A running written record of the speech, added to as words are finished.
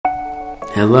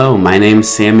Hello, my name's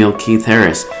Samuel Keith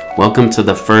Harris. Welcome to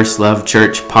the First Love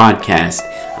Church podcast.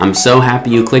 I'm so happy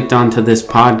you clicked onto this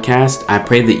podcast. I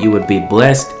pray that you would be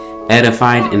blessed,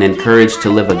 edified, and encouraged to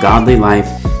live a godly life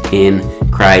in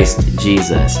Christ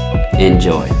Jesus.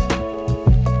 Enjoy.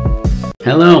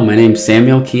 Hello, my name's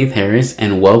Samuel Keith Harris,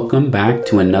 and welcome back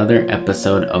to another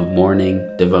episode of Morning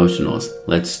Devotionals.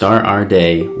 Let's start our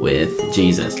day with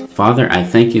Jesus. Father, I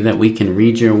thank you that we can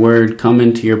read your word, come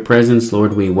into your presence.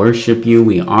 Lord, we worship you,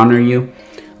 we honor you.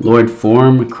 Lord,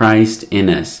 form Christ in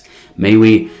us. May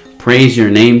we praise your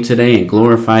name today and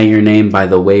glorify your name by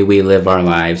the way we live our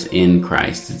lives in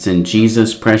Christ. It's in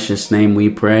Jesus' precious name we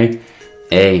pray.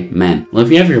 Amen. Well,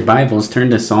 if you have your Bibles,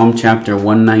 turn to Psalm chapter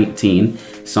 119.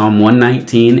 Psalm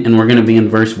 119, and we're going to be in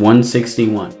verse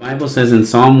 161. The Bible says in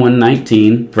Psalm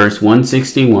 119, verse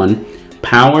 161,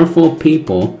 "Powerful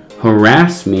people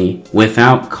harass me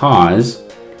without cause,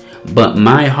 but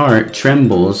my heart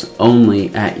trembles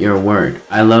only at your word."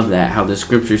 I love that, how the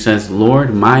scripture says,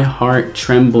 "Lord, my heart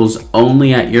trembles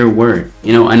only at your word."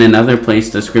 You know, in another place,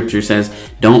 the scripture says,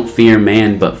 "Don't fear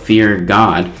man, but fear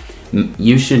God."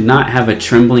 You should not have a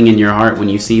trembling in your heart when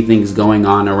you see things going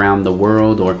on around the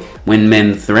world, or when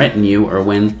men threaten you, or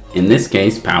when, in this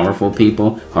case, powerful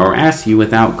people harass you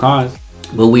without cause.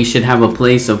 But we should have a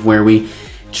place of where we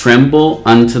tremble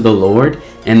unto the Lord,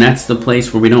 and that's the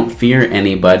place where we don't fear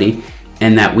anybody,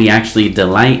 and that we actually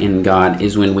delight in God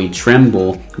is when we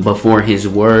tremble before His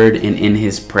Word and in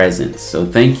His presence. So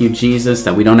thank you, Jesus,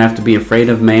 that we don't have to be afraid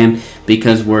of man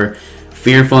because we're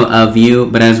fearful of you,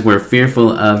 but as we're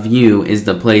fearful of you is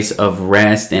the place of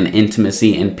rest and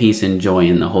intimacy and peace and joy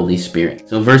in the Holy Spirit.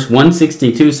 So verse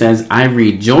 162 says, "I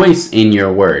rejoice in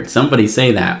your word." Somebody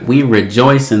say that. We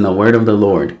rejoice in the word of the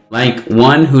Lord, like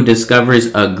one who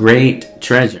discovers a great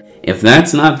treasure. If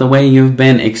that's not the way you've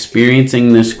been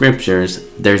experiencing the scriptures,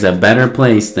 there's a better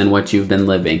place than what you've been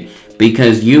living,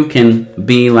 because you can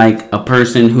be like a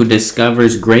person who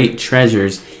discovers great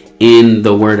treasures in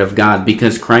the Word of God,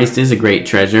 because Christ is a great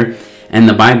treasure, and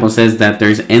the Bible says that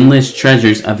there's endless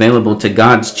treasures available to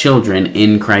God's children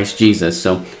in Christ Jesus.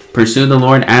 So pursue the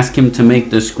Lord, ask Him to make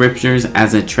the scriptures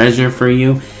as a treasure for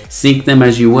you. Seek them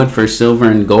as you would for silver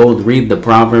and gold. Read the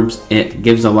Proverbs. It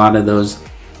gives a lot of those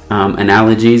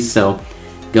analogies. So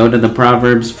go to the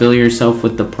Proverbs, fill yourself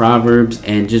with the Proverbs,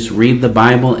 and just read the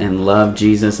Bible and love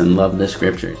Jesus and love the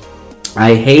scriptures.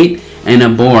 "I hate and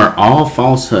abhor all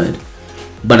falsehood,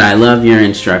 but I love your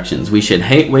instructions." We should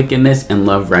hate wickedness and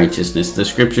love righteousness. The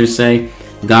scriptures say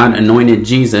God anointed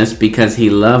Jesus because He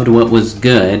loved what was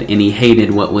good and He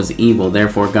hated what was evil.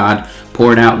 Therefore, God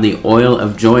poured out the oil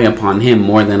of joy upon Him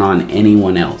more than on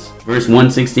anyone else. Verse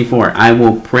 164, "I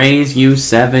will praise you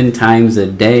 7 times a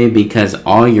day because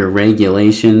all your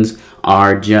regulations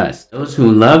are just. Those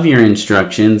who love your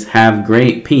instructions have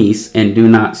great peace and do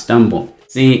not stumble."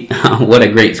 See, what a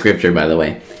great scripture, by the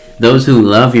way. Those who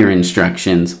love your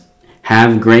instructions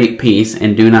have great peace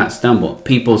and do not stumble.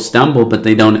 People stumble, but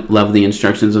they don't love the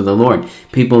instructions of the Lord.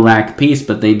 People lack peace,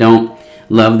 but they don't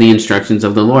love the instructions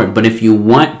of the Lord. But if you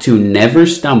want to never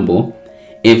stumble,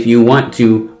 if you want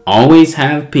to always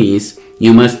have peace,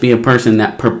 you must be a person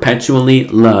that perpetually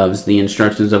loves the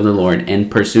instructions of the Lord and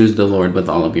pursues the Lord with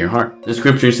all of your heart. The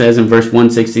scripture says in verse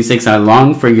 166, "I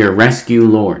long for your rescue,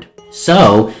 Lord.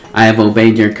 So I have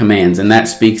obeyed your commands." And that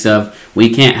speaks of we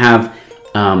can't have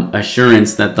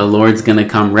assurance that the Lord's going to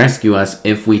come rescue us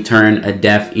if we turn a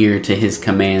deaf ear to His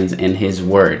commands and His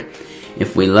word.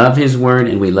 If we love His word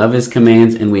and we love His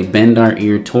commands and we bend our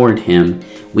ear toward Him,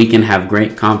 we can have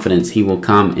great confidence He will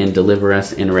come and deliver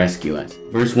us and rescue us.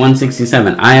 Verse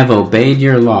 167, "I have obeyed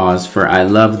your laws, for I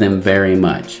love them very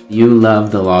much." You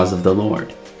love the laws of the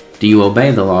Lord. Do you obey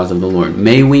the laws of the Lord?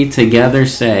 May we together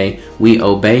say, we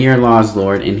obey your laws,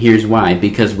 Lord, and here's why.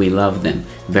 Because we love them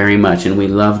very much, and we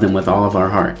love them with all of our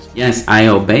hearts. Yes, I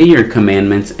obey your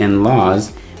commandments and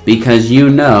laws because you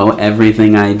know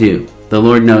everything I do. The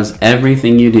Lord knows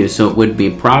everything you do, so it would be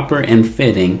proper and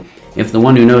fitting if the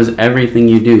one who knows everything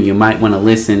you do, you might want to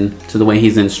listen to the way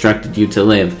He's instructed you to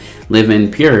live. Live in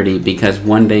purity, because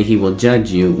one day He will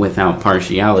judge you without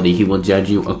partiality. He will judge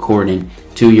you according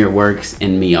to your works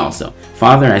and me also.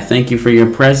 Father, I thank you for your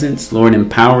presence. Lord,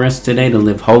 empower us today to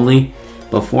live holy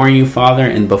before you, Father,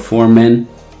 and before men.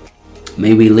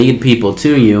 May we lead people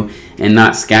to you and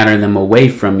not scatter them away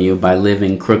from you by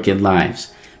living crooked lives.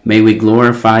 May we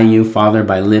glorify you, Father,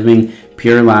 by living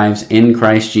pure lives in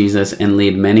Christ Jesus and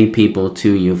lead many people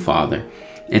to you, Father.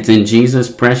 It's in Jesus'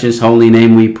 precious holy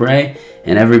name we pray.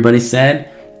 And everybody said,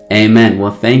 amen.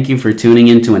 Well, thank you for tuning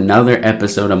in to another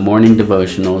episode of Morning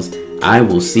Devotionals. I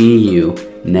will see you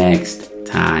next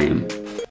time.